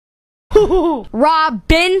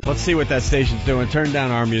HooHooHooRobin. Let's see what that station's doing. Turn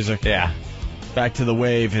down our music. Yeah. Back to the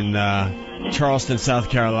wave in Charleston, South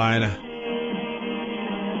Carolina.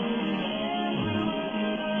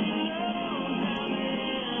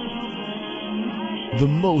 The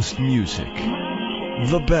most music.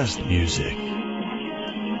 The best music.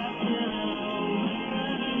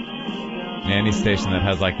 Any station that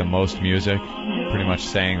has like the most music, pretty much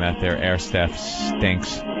saying that their air staff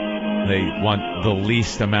stinks. They want the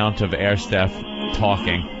least amount of air staff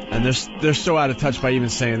talking. And they're so out of touch by even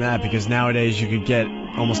saying that, because nowadays you could get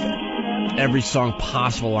almost every song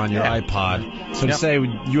possible on your iPod. So to say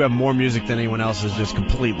you have more music than anyone else is just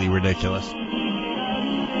completely ridiculous.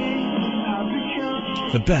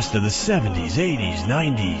 The best of the 70s, 80s,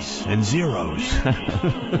 90s, and zeros.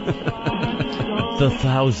 The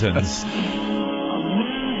thousands.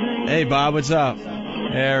 Hey, Bob, what's up?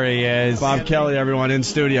 There he is. Bob Kelly, everyone, in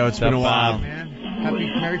studio. It's been a while. Man,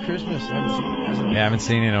 Merry Christmas. I haven't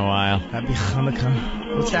seen you in a while. Happy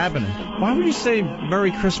Hanukkah. What's happening? Why would you say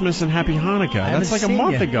Merry Christmas and Happy Hanukkah? That's like a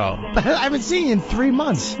month ago. But I haven't seen you in 3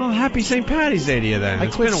 months. Well, Happy St. Patty's Day to you then. I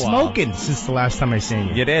It's quit been a while. smoking since the last time I seen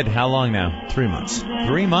you. You did? How long now? 3 months.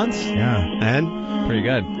 3 months? Yeah. And? Pretty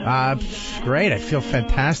good. Great. I feel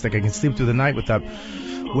fantastic. I can sleep through the night without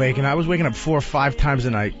waking. I was waking up 4 or 5 times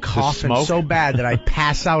a night, coughing so bad that I'd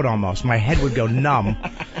pass out almost. My head would go numb,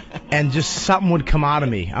 and just something would come out of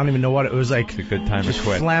me. I don't even know what it was like. It's a good time to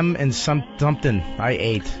quit. Phlegm and something I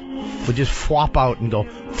ate would just flop out and go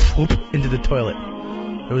whoop into the toilet.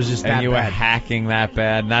 It was just that bad. And you were hacking that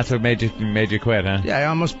bad, and that's what made you quit, huh? Yeah,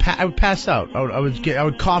 I would pass out. I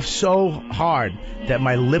would cough so hard that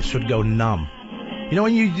my lips would go numb. You know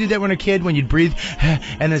when you did that when a kid, when you'd breathe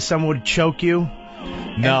and then someone would choke you?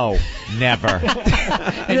 No, never.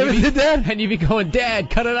 You never did that? And you'd be going, Dad,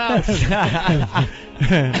 cut it out.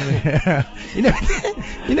 You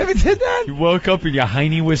never did that? You woke up and your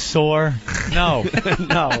hiney was sore? No.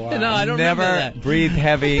 No, I don't never remember that. breathed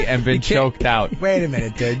heavy and been choked out. Wait a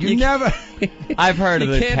minute, dude. You never... I've heard of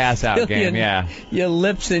the can't pass out feel game, your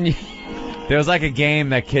lips and your... There was like a game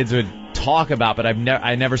that kids would talk about, but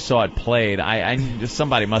I never saw it played.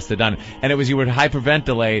 Somebody must have done it. And it was you would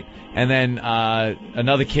hyperventilate, and then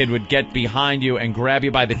another kid would get behind you and grab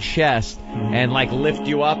you by the chest and like lift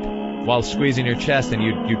you up while squeezing your chest, and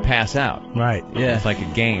you'd pass out. Right, yeah. It's like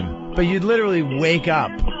a game. But you'd literally wake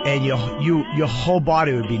up, and your whole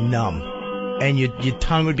body would be numb, and your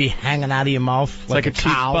tongue would be hanging out of your mouth like a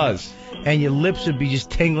cheap cow. buzz. And your lips would be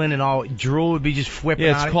just tingling, and all drool would be just whipping out.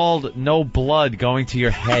 Yeah, it's called no blood going to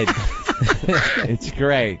your head. It's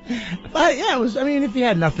great. But yeah, it was. I mean, if you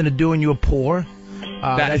had nothing to do and you were poor,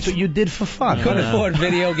 that's what you did for fun. Couldn't afford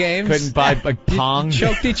video games. Couldn't buy Pong.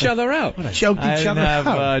 Choked each other out. Choked I each didn't other have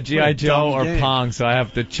out. G.I. Joe or game. Pong, so I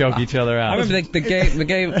have to choke each other out. I remember the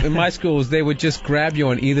game in my schools, they would just grab you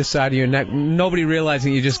on either side of your neck, nobody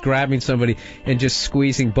realizing you're just grabbing somebody and just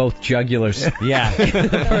squeezing both jugulars. Yeah.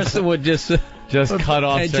 The person would just cut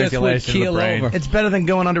off and circulation just would keel of the brain. over. It's better than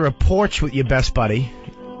going under a porch with your best buddy.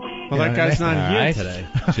 Well, that guy's not All here right. today.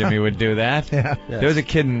 Jimmy would do that. Yeah. There was a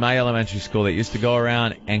kid in my elementary school that used to go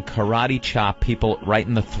around and karate chop people right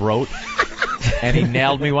in the throat. And he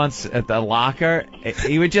nailed me once at the locker.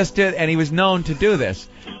 He would just do it, and he was known to do this.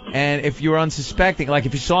 And if you were unsuspecting, like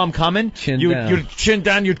if you saw him coming, you'd chin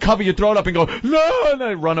down, you'd cover your throat up and go, no, and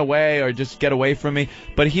then run away or just get away from me.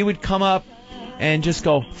 But he would come up and just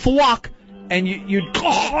go, thwack. And you'd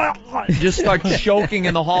just start choking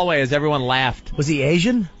in the hallway as everyone laughed. Was he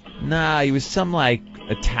Asian? Nah, he was some, like,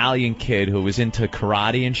 Italian kid who was into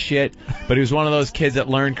karate and shit, but he was one of those kids that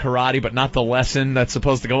learned karate, but not the lesson that's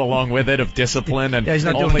supposed to go along with it of discipline and he's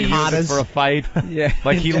not only doing use it katas. for a fight. Yeah.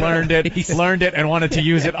 Like he learned it and wanted to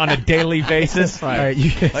use it on a daily basis. Right.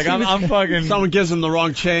 Like I'm fucking... Someone gives him the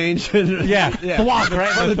wrong change. Yeah. Thwack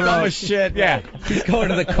right in the throat. Shit. Yeah. He's going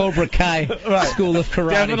to the Cobra Kai School of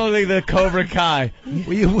Karate. Definitely the Cobra Kai.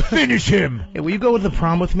 Will you finish him? Hey, will you go to the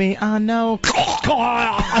prom with me? No.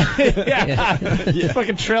 Yeah.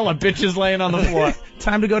 Fucking trail of bitches laying on the floor.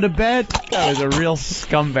 Time to go to bed. That was a real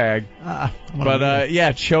scumbag. But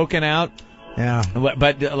yeah, choking out. Yeah.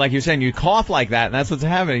 But like you're saying, you cough like that, and that's what's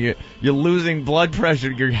happening. You're losing blood pressure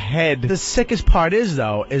to your head. The sickest part is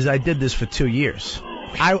I did this for 2 years.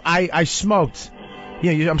 I smoked.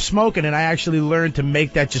 I'm smoking, and I actually learned to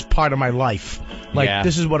make that just part of my life. Like,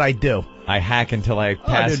 this is what I do. I hack until I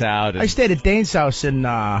pass out. I stayed at Dane's house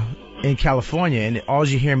in California, and all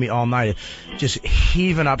you hear me all night is just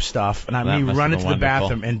heaving up stuff, and me running to the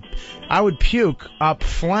bathroom, and I would puke up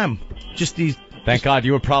phlegm. Just these. Thank God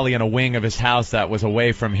you were probably in a wing of his house that was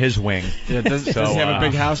away from his wing. Yeah, does he have a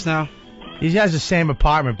big house now? He has the same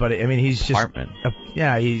apartment, but I mean, he's just Apartment?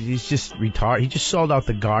 He's just retarded. He just sold out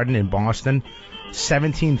the Garden in Boston,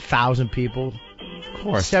 17,000 people. Of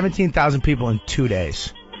course. 17,000 people in 2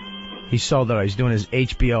 days. He sold out. He's doing his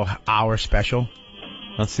HBO hour special.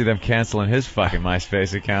 Let's see them canceling his fucking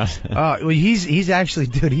MySpace account. Well, he's actually,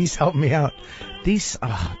 dude, he's helped me out.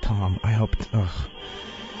 Tom, I hope.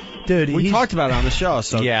 Dude, we talked about it on the show,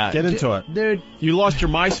 so get into it. Dude, you lost your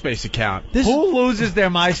MySpace account. Who loses their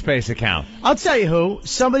MySpace account? I'll tell you who.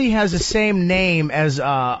 Somebody has the same name as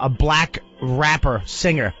a black rapper,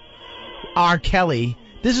 singer, R. Kelly.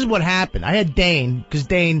 This is what happened. I had Dane, because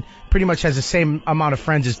Dane pretty much has the same amount of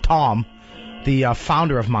friends as Tom, the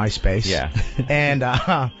founder of MySpace. Yeah.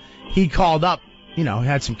 And he called up,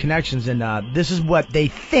 had some connections, and this is what they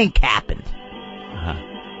think happened.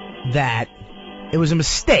 That it was a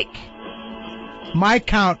mistake. My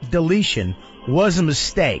account deletion was a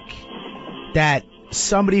mistake. That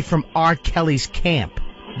somebody from R. Kelly's camp,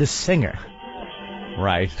 the singer.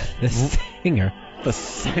 Right. The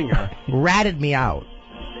singer. Ratted me out.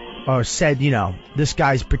 Or said, this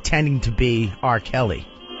guy's pretending to be R. Kelly.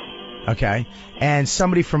 Okay? And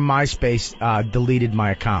somebody from MySpace deleted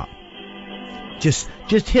my account. Just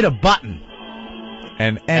hit a button.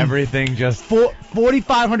 And everything just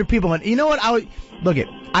 4,500 people. And you know what?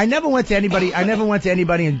 I never went to anybody.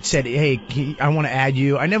 And said, "Hey, I want to add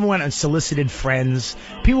you." I never went and solicited friends.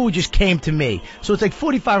 People who just came to me. So it's like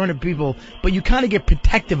 4,500 people, but you kind of get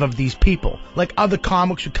protective of these people. Like other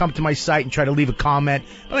comics would come to my site and try to leave a comment.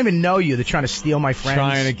 I don't even know you. They're trying to steal my friends.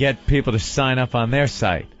 Trying to get people to sign up on their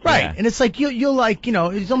site. Right. Yeah. And it's like you're like,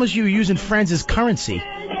 it's almost you using friends as currency.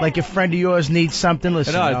 Like if a friend of yours needs something,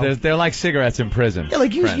 listen. No, they're like cigarettes in prison. Yeah,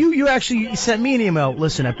 like you actually sent me an email.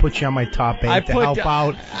 Listen, I put you on my top 8 to help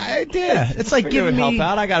out. I did. Yeah, it's like giving me help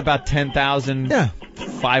out. I got about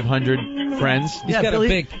 10,500 friends. He's got a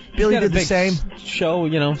big did the same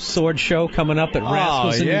show, sword show coming up at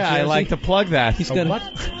Rascals in New Jersey. I like to plug that. He's got what?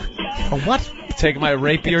 A what? Take my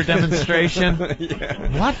rapier demonstration.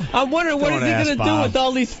 What? I'm wondering what is he gonna do with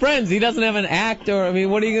all these friends? He doesn't have an act, or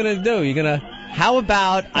what are you gonna do? You're gonna. How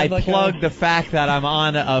about I plug the fact that I'm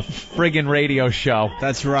on a friggin' radio show?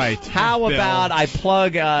 That's right. How about I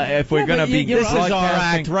plug if we're going to be this is our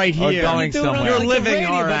act right here. Going somewhere. You're living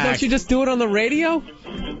our act. Don't you just do it on the radio?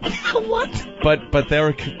 What? But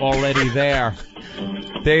they're already there.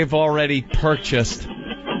 They've already purchased.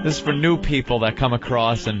 This is for new people that come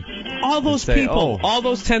across and all those people, all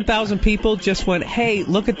those 10,000 people just went, hey,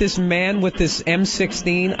 look at this man with this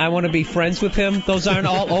M16. I want to be friends with him. Those aren't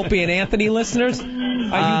all Opie and Anthony listeners? Are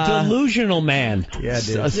you delusional, man? Yeah,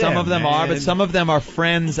 dude. Some of them are, but some of them are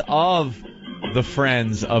friends of the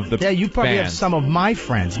friends of the Yeah, you probably band. have some of my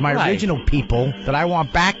friends, my original people that I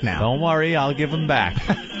want back now. Don't worry, I'll give them back.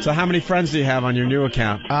 So how many friends do you have on your new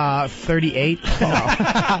account? 38.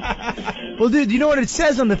 Well, dude, you know what it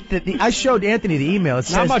says on the I showed Anthony the email. It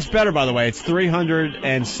says not much better, by the way. It's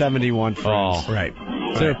 371 friends. Oh, right.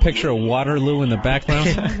 Is there a picture of Waterloo in the background?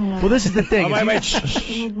 Well, this is the thing. Wait. Shh. To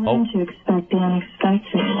expect the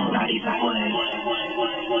unexpected.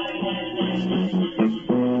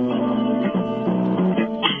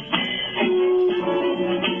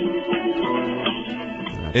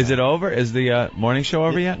 Is it over? Is the morning show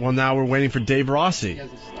over yet? Well, now we're waiting for Dave Rossy.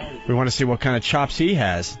 We want to see what kind of chops he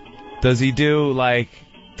has. Does he do like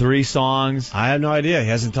 3 songs? I have no idea. He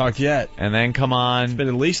hasn't talked yet. And then come on. It's been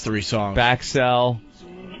at least 3 songs. Back cell,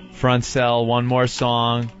 front cell, one more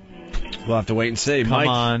song. We'll have to wait and see. Come Mike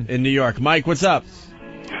on. in New York. Mike, what's up?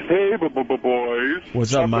 Hey, boys.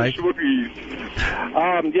 What's up, Mike?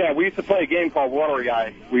 Yeah, we used to play a game called Watery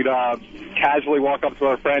Eye. We'd casually walk up to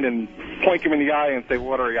our friend and poke him in the eye and say,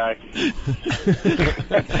 Watery Eye.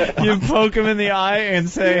 You poke him in the eye and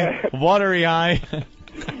say, Watery Eye.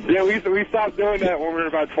 Yeah, we stopped doing that when we were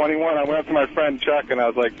about 21. I went up to my friend Chuck and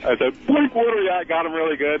I said, Blink Watery Eye, got him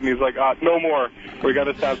really good. And he's like, no more. We got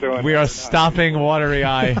to stop doing it. We are stopping Watery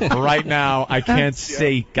Eye right now. I can't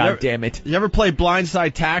see. God damn it. You ever play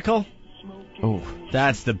Blindside Tackle? Oh,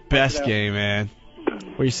 that's the best game, man.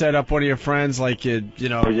 Where you set up one of your friends, like you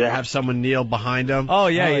have someone kneel behind them. Oh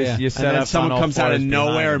yeah, you set and then up. someone comes out of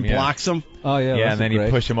nowhere and blocks them. Oh yeah, yeah, and then you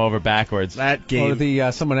push them over backwards. That game.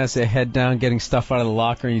 Or someone has their head down, getting stuff out of the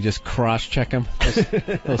locker, and you just cross-check them.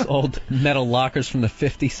 Those old metal lockers from the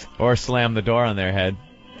 50s. Or slam the door on their head.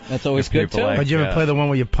 That's always good too. Like, Did you ever play the one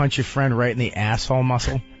where you punch your friend right in the asshole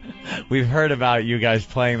muscle? We've heard about you guys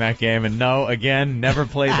playing that game, and never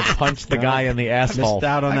played the punch the guy in the asshole. Missed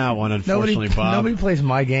out on that one, unfortunately, Bob. Nobody plays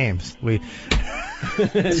my games.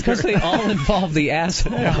 It's because they all involve the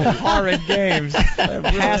asshole. Horrid games.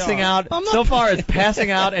 Passing out. So far, it's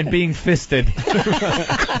passing out and being fisted.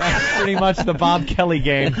 That's pretty much the Bob Kelly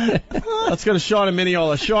game. Let's go to Sean in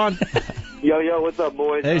Mineola. Sean. Yo, what's up,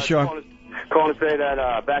 boys? Hey, Sean. Calling to say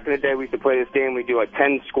that back in the day we used to play this game. We do like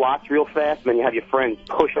 10 squats real fast, and then you have your friends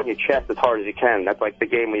push on your chest as hard as you can. That's like the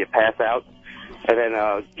game where you pass out. And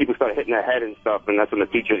then people started hitting their head and stuff, and that's when the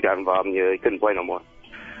teachers got involved, and they couldn't play no more.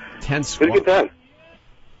 10 It squats. was a good time.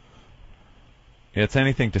 Yeah, it's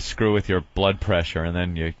anything to screw with your blood pressure, and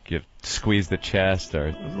then you squeeze the chest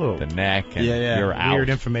or the neck, and you're out. Weird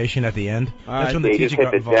information at the end. All That's right. when the teacher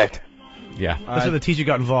got involved. Yeah. That's when the teacher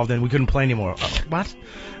got involved, and we couldn't play anymore. What?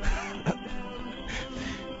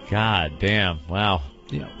 God damn. Wow.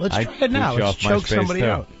 Yeah, let's try it now. Let's choke somebody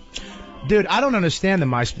out. Dude, I don't understand the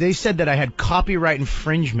MySpace. They said that I had copyright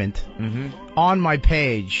infringement on my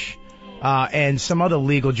page and some other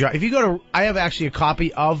legal job. If you go to, I have actually a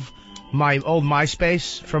copy of my old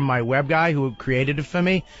MySpace from my web guy who created it for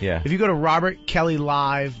me. Yeah. If you go to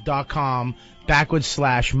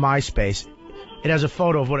robertkellylive.com/MySpace, it has a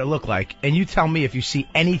photo of what it looked like. And you tell me if you see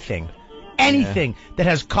anything that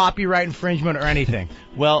has copyright infringement or anything.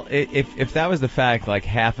 Well, if that was the fact, like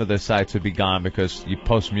half of the sites would be gone because you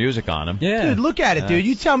post music on them. Yeah. Dude, look at it, dude.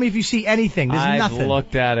 You tell me if you see anything. There's nothing. I've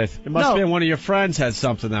looked at it. It must have been one of your friends had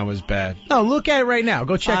something that was bad. No, look at it right now.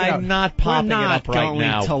 Go check it out. I'm not popping We're not it up right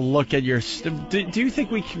now. going to look at your... Do you think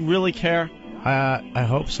we really care? I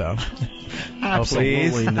hope so.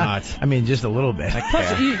 Absolutely not. I mean, just a little bit.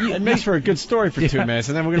 It makes for a good story for 2 minutes,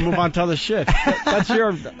 and then we're going to move on to other shit. That's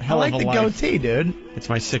your hell I of like a the life. goatee, dude. It's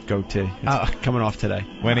my sick goatee. It's coming off today.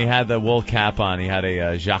 When he had the wool cap on, he had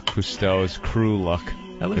a Jacques Cousteau's crew look.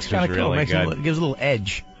 That looks kind of cool. Really It gives a little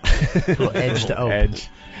edge. A little edge to Opie. Edge.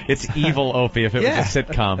 It's evil Opie if it was a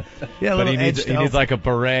sitcom. Yeah, but he needs like a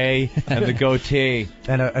beret and the goatee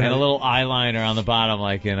and a little eyeliner on the bottom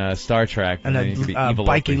like in Star Trek. And he needs to be a evil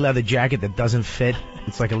biking Opie. leather jacket that doesn't fit.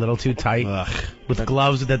 It's like a little too tight. With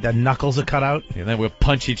gloves that the knuckles are cut out. And then we'll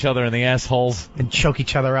punch each other in the assholes. And choke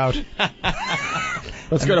each other out.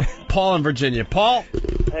 Let's go to Paul in Virginia. Paul?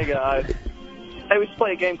 Hey, guys. Hey, we used to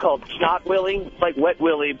play a game called Snot Willie. It's like Wet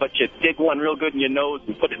Willie, but you dig one real good in your nose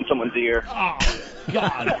and put it in someone's ear. Oh,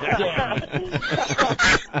 God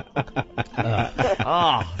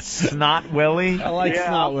damn. Snot Willie? I like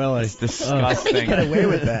Snot Willie. It's disgusting. Get away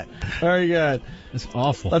with that. Very good. It's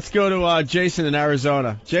awful. Let's go to Jason in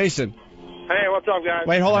Arizona. Jason. Hey, what's up, guys?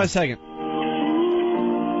 Wait, hold on a second.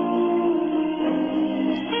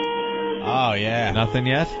 Oh, yeah. Nothing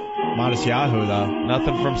yet? Modest Yahoo, though.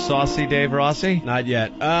 Nothing from Saucy Dave Rossy? Not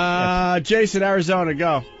yet. Jason, Arizona,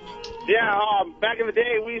 go. Yeah, back in the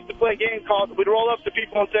day, we used to play a game called, we'd roll up to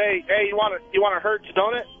people and say, hey, you want a Hertz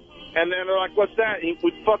donut? And then they're like, what's that? And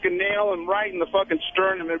we'd fucking nail them right in the fucking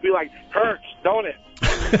sternum, and it'd be like, Hertz, donut.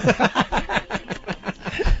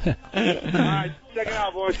 All right, check it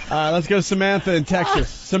out, boys. Let's go to Samantha in Texas.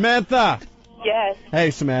 Samantha! Yes.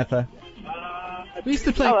 Hey, Samantha. We used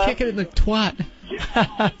to play Kick It in the Twat.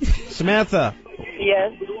 Samantha.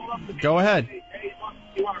 Yes. Go ahead.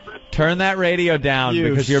 Turn that radio down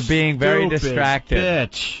because you're being very distracted.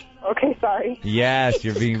 Bitch. Okay, sorry. Yes,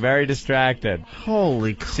 you're being very distracted.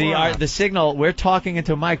 Holy crap. See, the signal, we're talking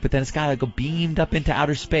into a mic, but then it's got to go beamed up into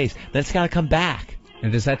outer space. Then it's got to come back.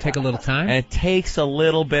 And does that take a little time? And it takes a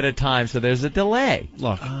little bit of time, so there's a delay.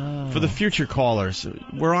 Look, for the future callers,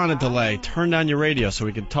 we're on a delay. Turn down your radio so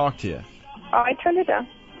we can talk to you. Oh, I turned it down.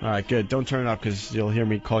 All right, good. Don't turn it up because you'll hear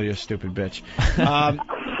me call you a stupid bitch.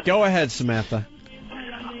 Go ahead, Samantha.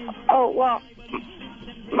 Oh, well,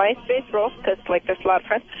 MySpace rules because, like, there's a lot of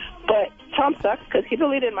friends. But Tom sucks because he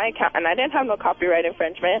deleted my account, and I didn't have no copyright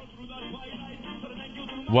infringement.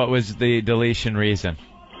 What was the deletion reason?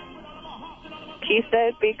 He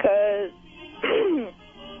said because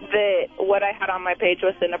what I had on my page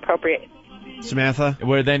was inappropriate. Samantha?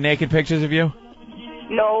 Were there naked pictures of you?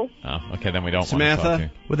 No. Oh, okay, then we don't Samantha? want to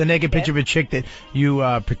talk to you. With a naked picture of a chick that you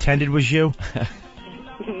pretended was you?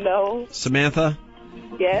 No. Samantha?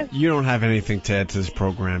 Yes. You don't have anything to add to this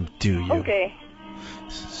program, do you? Okay.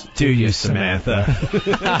 Do you, Samantha?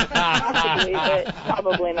 Possibly, but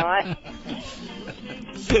probably not.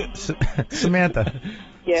 Samantha.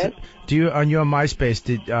 Yes. Do you on your MySpace?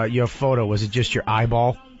 Did your photo was it just your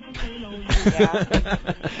eyeball? Yeah.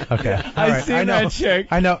 Okay. I've seen that chick.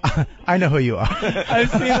 I know who you are.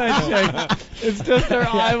 I've seen that chick. It's just her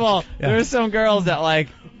eyeball. Yeah. There's some girls that like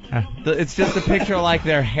It's just a picture like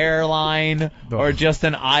their hairline or just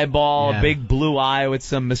an eyeball, a big blue eye with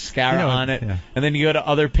some mascara on it. Yeah. And then you go to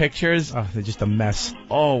other pictures. Oh, they're just a mess.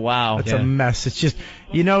 Oh, wow. It's a mess. It's just,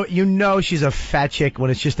 you know she's a fat chick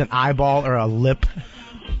when it's just an eyeball or a lip.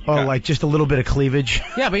 Or like just a little bit of cleavage.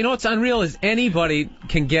 Yeah, but you know what's unreal is anybody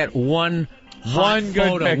can get one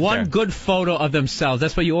good photo of themselves.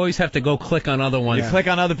 That's why you always have to go click on other ones. You click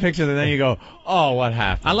on other pictures and then you go, oh, what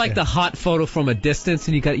happened? I like the hot photo from a distance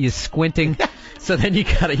and you're squinting, so then you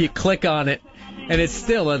click on it and it's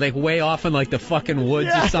still like way off in like the fucking woods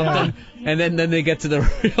or something. And then they get to the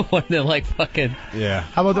real one, they're like fucking. Yeah.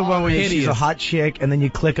 How about the one where she's a hot chick and then you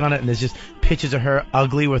click on it and there's just pictures of her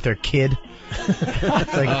ugly with her kid?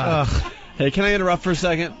 It's like, ugh. Hey, can I interrupt for a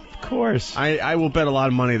second? Of course. I will bet a lot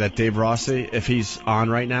of money that Dave Rossy, if he's on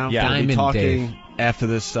right now, will be talking after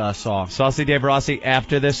this song. Saucy Dave Rossy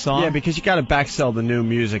after this song? Yeah, because you got to backsell the new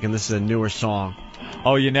music, and this is a newer song.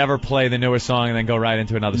 Oh, you never play the newer song and then go right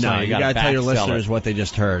into another song. No, you got to tell your listeners what they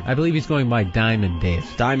just heard. I believe he's going by Diamond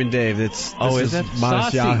Dave. Diamond Dave. Is it?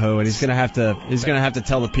 Modest Yahoo, and he's gonna have to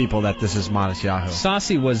tell the people that this is Modest Yahoo.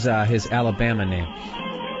 Saucy was his Alabama name.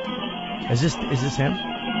 Is this him?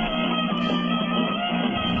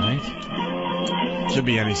 Right. Should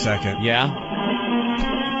be any second. Yeah.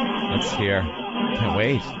 Let's hear. Can't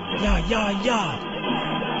wait.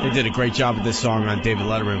 Yeah. They did a great job with this song on David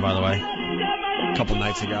Letterman, by the way, a couple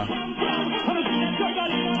nights ago.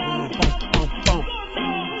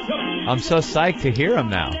 I'm so psyched to hear him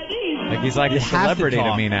now. Like he's like a celebrity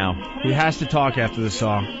to me now. He has to talk after the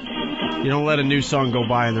song. You don't let a new song go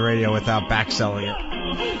by on the radio without backselling it.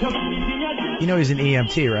 You know he's an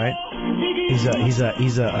EMT, right? He's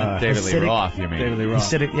a David Lee Roth, you mean? David Lee Roth.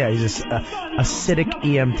 Acidic, yeah, he's a acidic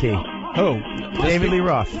EMT. Who? David Lee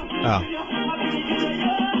Roth. Oh.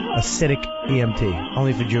 Acidic EMT.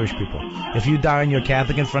 Only for Jewish people. If you die and you're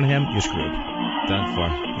Catholic in front of him, you're screwed. Done for.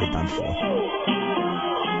 You're done for.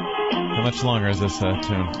 How much longer is this tune?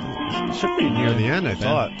 It should be near the end, I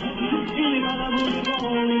thought.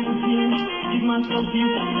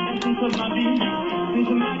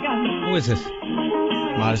 Who is this?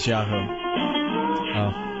 Modest Yahoo.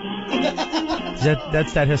 Oh.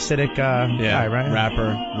 That's that Hasidic guy, right?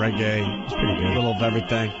 Rapper, reggae. He's pretty good. A little of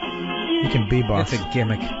everything. He can beatbox. It's a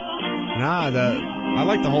gimmick. I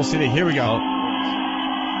like the whole CD. Here we go.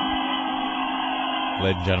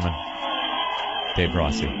 Ladies and gentlemen, Dave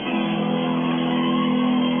Rossy.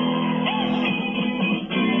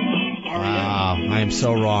 Wow, I am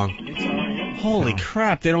so wrong. Holy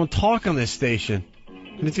crap, they don't talk on this station.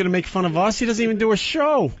 And he's going to make fun of us? He doesn't even do a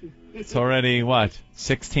show. It's already,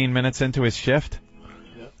 16 minutes into his shift?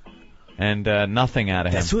 And nothing out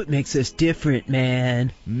of him. That's what makes us different,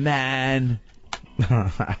 man.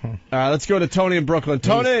 All right, let's go to Tony in Brooklyn.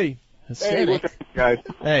 Tony! Hey, what's up, guys?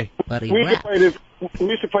 Hey. We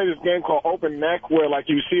used to play this game called Open Neck, where like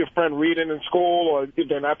you see a friend reading in school or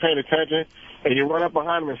they're not paying attention, and you run up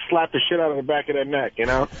behind them and slap the shit out of the back of their neck, you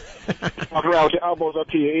know? Walk around with your elbows up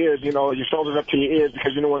to your ears, you know, your shoulders up to your ears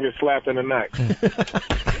because you don't want to get slapped in the neck.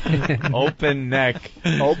 Open neck.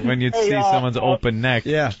 When you'd see someone's open neck.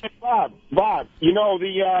 Yeah. Hey, Bob, you know,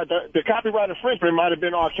 the copyright infringement might have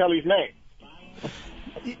been R. Kelly's name.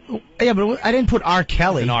 Yeah, but I didn't put R.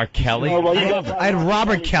 Kelly. R. Kelly? No, well, I had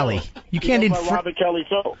Robert Kelly. You can't infringe. Robert Kelly,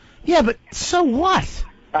 so. Yeah, but so what?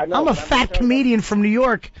 I know, I'm a fat comedian from New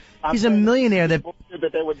York. He's a millionaire that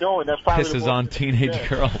they were doing. That's probably pisses on teenage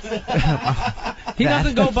girls. He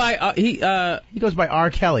doesn't go by he goes by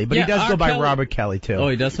R. Kelly, but he does go by Robert Kelly too. Oh,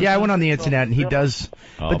 he does. Yeah, I went on the internet and he does.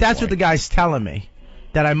 But that's what the guy's telling me.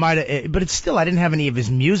 That I might have, but it's still, I didn't have any of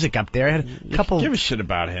his music up there. I had a couple. Give a shit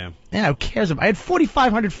about him. Yeah, who cares about? I had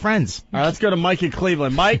 4,500 friends. All right, let's go to Mike in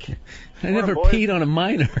Cleveland. Mike, I never peed on a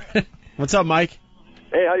minor. What's up, Mike?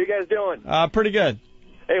 Hey, how you guys doing? Pretty good.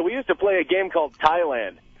 Hey, we used to play a game called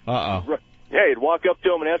Thailand. Uh-oh. Yeah, you'd walk up to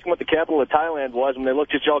them and ask them what the capital of Thailand was. When they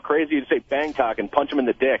looked at you all crazy, you'd say Bangkok and punch them in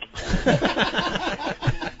the dick.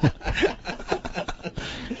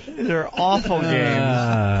 These are awful games.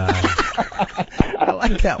 I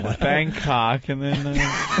like that one. Bangkok, and then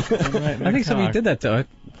I think somebody did that, though. It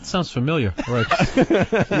sounds familiar. Or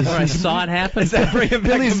I saw it happen. Is that bringing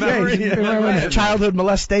back a memory? Childhood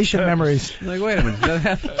molestation memories. Like, wait a minute. Did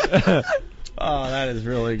that happen? Oh, that is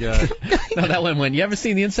really good. No, that one went. You ever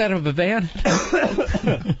seen the inside of a van?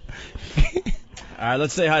 All right,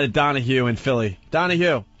 let's say hi to Donahue in Philly.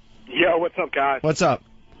 Donahue. Yo, what's up, guys? What's up?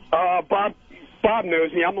 Bob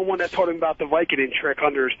knows me. I'm the one that told him about the Vicodin trick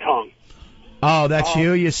under his tongue. Oh, that's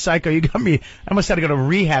you? You psycho. You got me. I must have to go to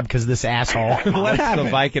rehab because of this asshole. What happened?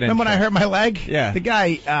 The Vicodin. Remember when I hurt my leg? Yeah. The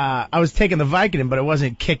guy, I was taking the Vicodin, but it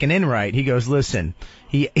wasn't kicking in right. He goes, listen.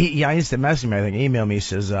 He instant messaged me, I think, emailed me. He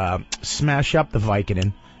says, smash up the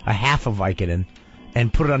Vicodin, a half a Vicodin,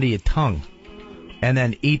 and put it under your tongue. And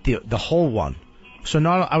then eat the whole one. So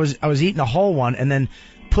now I was eating the whole one and then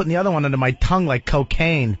putting the other one under my tongue like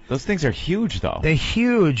cocaine. Those things are huge, though. They're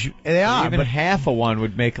huge. They are. Even but half of one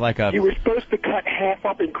would make like a... You were supposed to cut half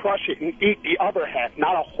up and crush it and eat the other half,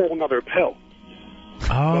 not a whole nother pill.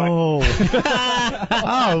 Oh.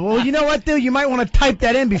 Oh, well, you know what, dude? You might want to type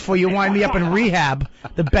that in before you wind me up in rehab.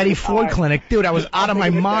 The Betty Ford Clinic. Dude, I was out of my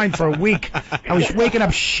mind for a week. I was waking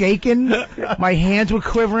up shaking. My hands were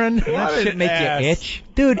quivering. That shit make you itch?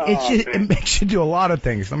 Dude, it makes you do a lot of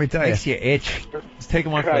things, let me tell you. Makes you itch. I was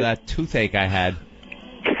taking one for that toothache I had.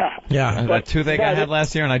 Yeah. That toothache I had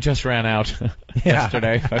last year, and I just ran out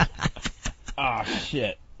yesterday. Oh,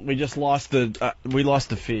 shit. We just lost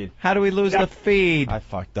the feed. How do we lose the feed? I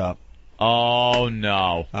fucked up. Oh,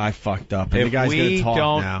 no. I fucked up. And If the guy's we going to talk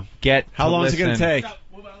don't now. get How long is it going to listen- take?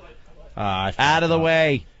 Out of the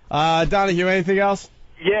way. Donahue, anything else?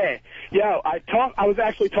 Yeah. Yo, I was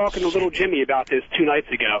actually talking to little Jimmy about this 2 nights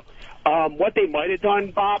ago. What they might have done,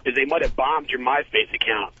 Bob, is they might have bombed your MySpace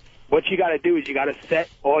account. What you got to do is you got to set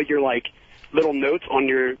all your, little notes on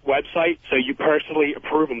your website so you personally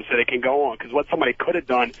approve them so they can go on. Because what somebody could have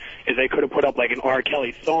done is they could have put up, an R.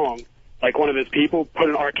 Kelly song, one of his people put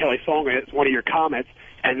an R. Kelly song in it, it's one of your comments,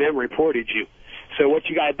 and then reported you. So what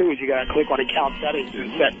you got to do is you got to click on account settings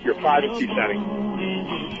and set your privacy settings.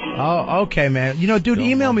 Oh, okay, man. You know, dude,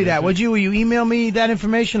 email me that, would you? Will you email me that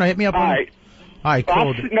information or hit me up on... All right,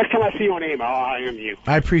 cool. Next time I see you on AIM, I'll IM you.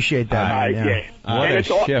 I appreciate that. Yeah. What a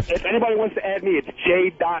shift. If anybody wants to add me, it's J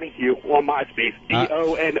Donahue on MySpace.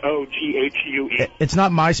 DONOGHUE. It's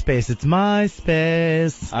not MySpace, it's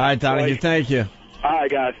MySpace. All right, Donahue, thank you. All right,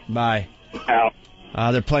 guys. Bye. Out.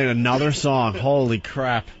 They're playing another song. Holy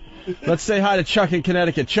crap. Let's say hi to Chuck in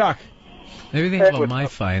Connecticut. Chuck. Maybe they have a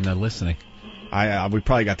MiFi and they're listening. We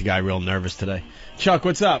probably got the guy real nervous today. Chuck,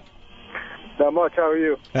 what's up? Not much. How are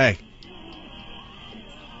you? Hey.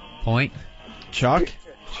 Point. Chuck?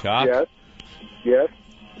 Chuck? Yes.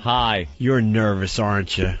 Hi. You're nervous,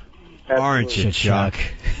 aren't you? Absolutely. Aren't you, Chuck?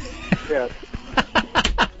 Yes.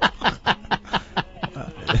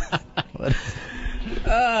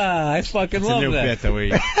 I fucking love It's a new that. bit that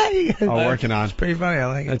we are working on. It's pretty funny, I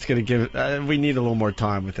like it. That's going to give it... we need a little more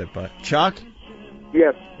time with it, but... Chuck?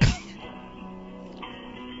 Yes.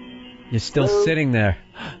 You're still sitting there,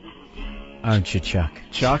 aren't you, Chuck?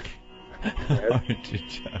 Chuck? Aren't you,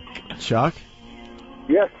 Chuck? Chuck?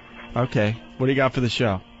 Yes. Okay. What do you got for the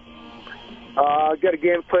show? I got a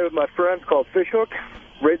game to play with my friends called Fishhook.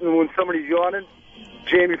 Right when somebody's yawning,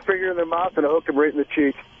 jam your finger in their mouth and hook them right in the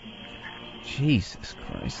cheek. Jesus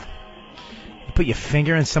Christ. You put your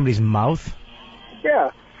finger in somebody's mouth?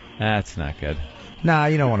 Yeah. That's not good. Nah,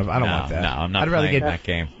 you don't want to. I don't want that. No, I'm not I'd rather playing get that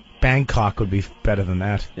game. Bangkok would be better than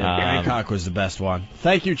that. Yeah, Bangkok was the best one.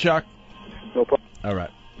 Thank you, Chuck. No problem. All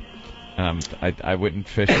right. I wouldn't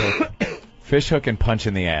fishhook and punch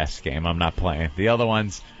in the ass game. I'm not playing. The other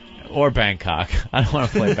ones, or Bangkok. I don't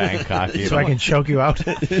want to play Bangkok either. So I can choke you out?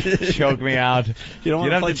 Choke me out. You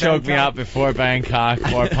don't have play to choke me Bangkok? out before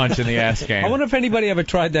Bangkok or punch in the ass game. I wonder if anybody ever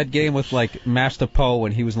tried that game with Master Po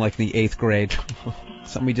when he was in the 8th grade.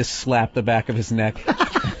 Somebody just slapped the back of his neck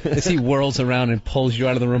as he whirls around and pulls you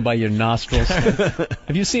out of the room by your nostrils.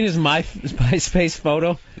 Have you seen his MySpace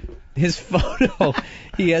photo? His photo,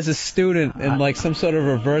 he has a student in some sort of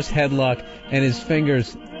reverse headlock and his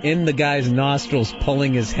fingers in the guy's nostrils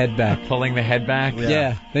pulling his head back. Pulling the head back?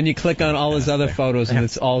 Yeah. Then you click on all his other photos and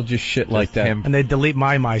it's all just shit like that. him. And they delete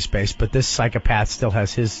my MySpace, but this psychopath still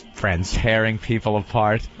has his friends. Tearing people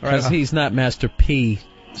apart. Because he's not Master P.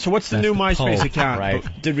 So what's the new MySpace account?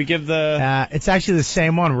 Right. Did we give the... It's actually the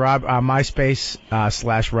same one,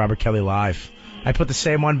 MySpace / Robert Kelly Live. I put the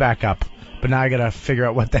same one back up, but now I got to figure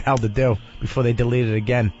out what the hell to do before they delete it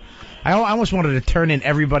again. I almost wanted to turn in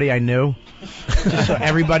everybody I knew, so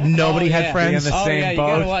nobody had friends. Be in the same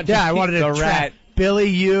boat. I wanted to rat. Billy,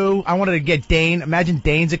 you. I wanted to get Dane. Imagine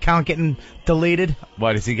Dane's account getting deleted.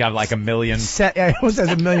 What, has he got a million? It almost has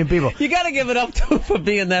 1 million people. You got to give it up to him for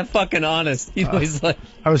being that fucking honest. He's like...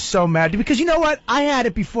 I was so mad because you know what? I had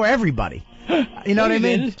it before everybody. You know what I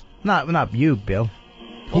mean? Not you, Bill.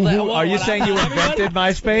 Are you saying you invented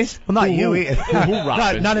MySpace? Well, not you.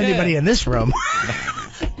 Not anybody in this room.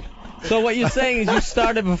 So what you're saying is you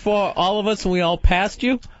started before all of us and we all passed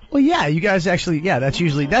you? Well, yeah, you guys actually,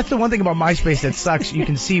 that's the one thing about MySpace that sucks. You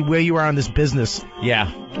can see where you are on this business.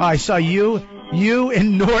 Yeah. I saw you You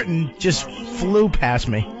and Norton just flew past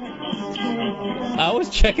me. I was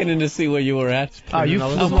checking in to see where you were at. Oh, you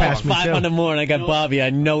flew past me, 5 too. in the morning. I got Bobby.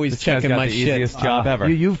 I know he's checking got my the shit. easiest job ever.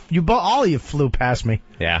 All of you flew past me.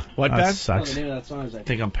 Yeah. What, That Ben? sucks. I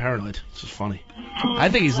think I'm paranoid. This is funny. I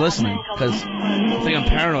think he's listening because I think I'm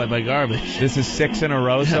paranoid by garbage. This is 6 in a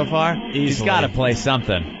row so far. He's got to play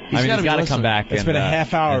something. He's got to come back. It's been a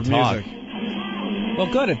half hour of music. Well,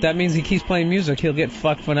 good. If that means he keeps playing music, he'll get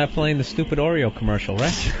fucked for not playing the stupid Oreo commercial,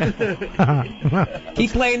 right?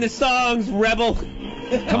 Keep playing the songs, rebel.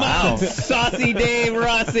 Come on, saucy Dave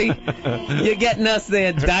Rossy. You're getting us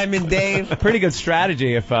there, Diamond Dave. Pretty good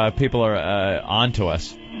strategy if people are onto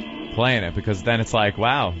us playing it, because then it's like,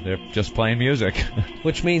 wow, they're just playing music.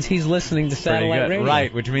 Which means he's listening to satellite radio.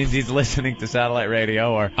 Right, which means he's listening to satellite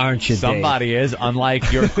radio, or aren't you, somebody Dave? Is,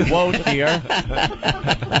 unlike your quote here.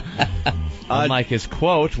 Unlike his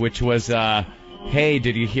quote, which was, hey,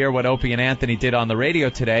 did you hear what Opie and Anthony did on the radio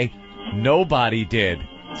today? Nobody did.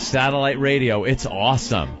 Satellite radio, it's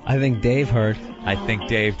awesome. I think Dave heard. I think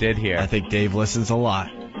Dave did hear. I think Dave listens a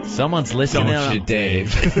lot. Someone's listening. Don't you,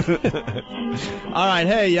 Dave? All right,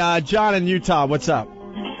 hey, John in Utah, what's up?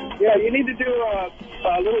 Yeah, you need to do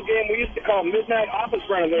a little game we used to call Midnight Office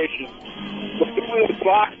Renovation. We'll go with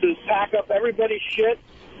boxes, pack up everybody's shit,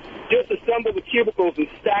 disassemble the cubicles, and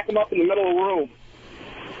stack them up in the middle of the room.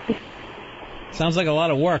 Sounds like a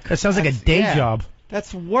lot of work. That sounds like a day job.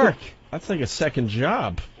 That's work. That's like a second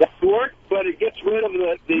job. That's work, but it gets rid of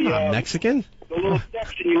the Mexican? The little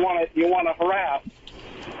section you want to harass.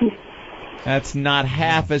 That's not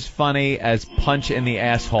half as funny as punch in the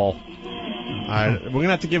asshole. All right, we're going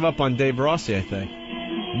to have to give up on Dave Rossy, I think.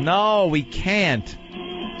 No, we can't.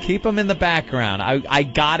 Keep him in the background. I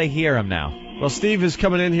got to hear him now. Well, Steve is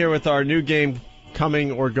coming in here with our new game,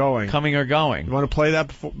 Coming or Going. Coming or Going. You want to play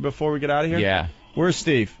that before we get out of here? Yeah. Where's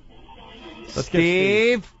Steve? Let's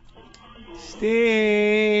Steve.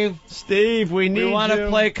 Steve, we need We want to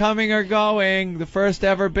play Coming or Going, the first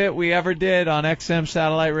ever bit we ever did on XM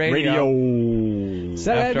Satellite Radio.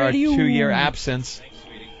 After our 2-year absence.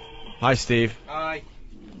 Hi, Steve. Hi.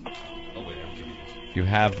 You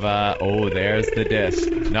have, there's the disc.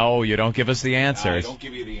 No, you don't give us the answers. I don't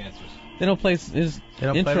give you the answers. They don't play his intro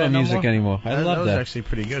play that no music more? anymore. I love that. That was actually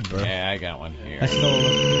pretty good, bro. Yeah, I got one here. I stole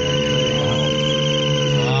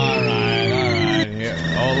it. All right. Here.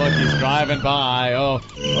 Oh, look, he's driving by. Oh,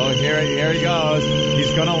 here he goes.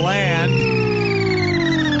 He's going to land.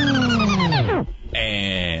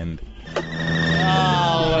 And...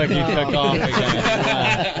 Oh, look, he took off again.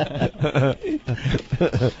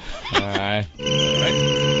 All right.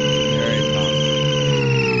 Here he comes.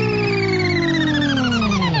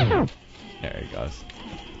 There he goes.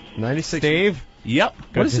 96. Steve? Yep. Good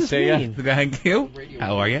What does to this see mean? you. Thank you.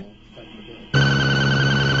 How are you?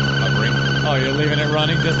 Oh, you're leaving it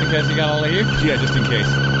running just in case you gotta leave? Yeah, just in case.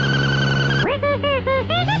 Where you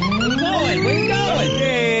going? Where you going?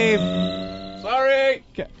 Dave! Sorry.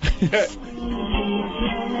 Did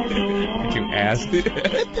you ask?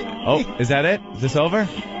 Oh, is that it? Is this over?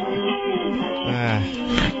 God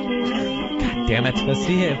damn it. Let's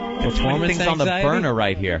see it. Performance Things on the anxiety? burner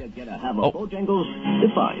right here. Have a Bojangles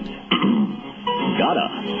defined. Gotta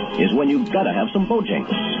is when you gotta have some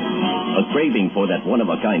Bojangles. A craving for that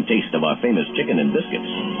one-of-a-kind taste of our famous chicken and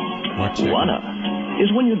biscuits. Wanna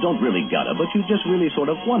is when you don't really gotta, but you just really sort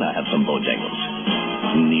of wanna have some Bojangles.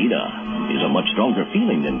 Needa is a much stronger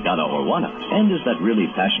feeling than gotta or wanna, and is that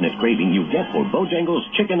really passionate craving you get for Bojangles,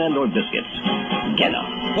 chicken, and or biscuits.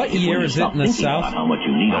 Genna. What year is it in the South? About how much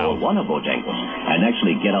you need or wanna Bojangles, and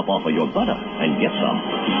actually get up off of your butter and get some.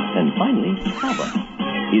 And finally, Hava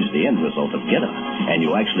is the end result of Getta, and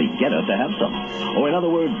you actually get her to have some. Or in other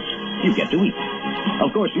words, you get to eat.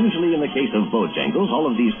 Of course, usually in the case of Bojangles, all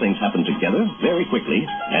of these things happen together very quickly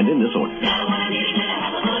and in this order. The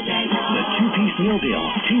two-piece meal deal.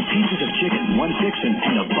 2 pieces of chicken, 1 fixin',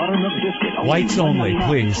 and a buttermilk biscuit. Whites only,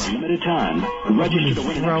 please. For a limited time. Register to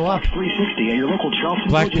win an Xbox 360 at your local Charleston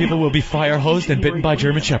Black Bojangles. people will be fire hosed and bitten by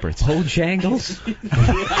German shepherds. Bojangles?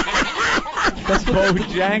 That's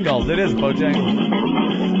Bojangles. It is Bojangles.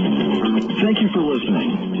 Thank you for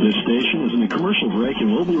listening. This station is in a commercial break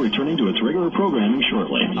and will be returning to its regular programming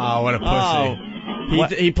shortly. Oh, what a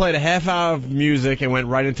pussy. He played a half hour of music and went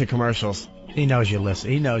right into commercials. He knows you listen.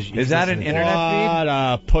 He knows you. Is that an internet feed? What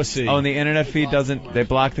a pussy. Oh, and the internet feed doesn't, they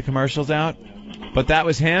block the commercials out? But that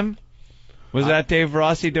was him? Was that Dave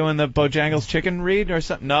Rossy doing the Bojangles chicken read or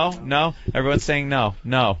something? No. Everyone's saying no.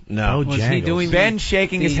 Was he doing Ben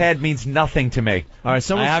shaking his head means nothing to me. All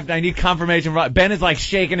right, I need confirmation. Ben is like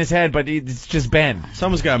shaking his head, but it's just Ben.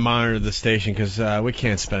 Someone's got to monitor the station because we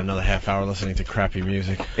can't spend another half hour listening to crappy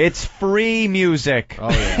music. It's free music. Oh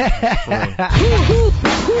yeah, free.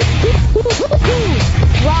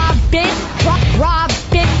 Robin,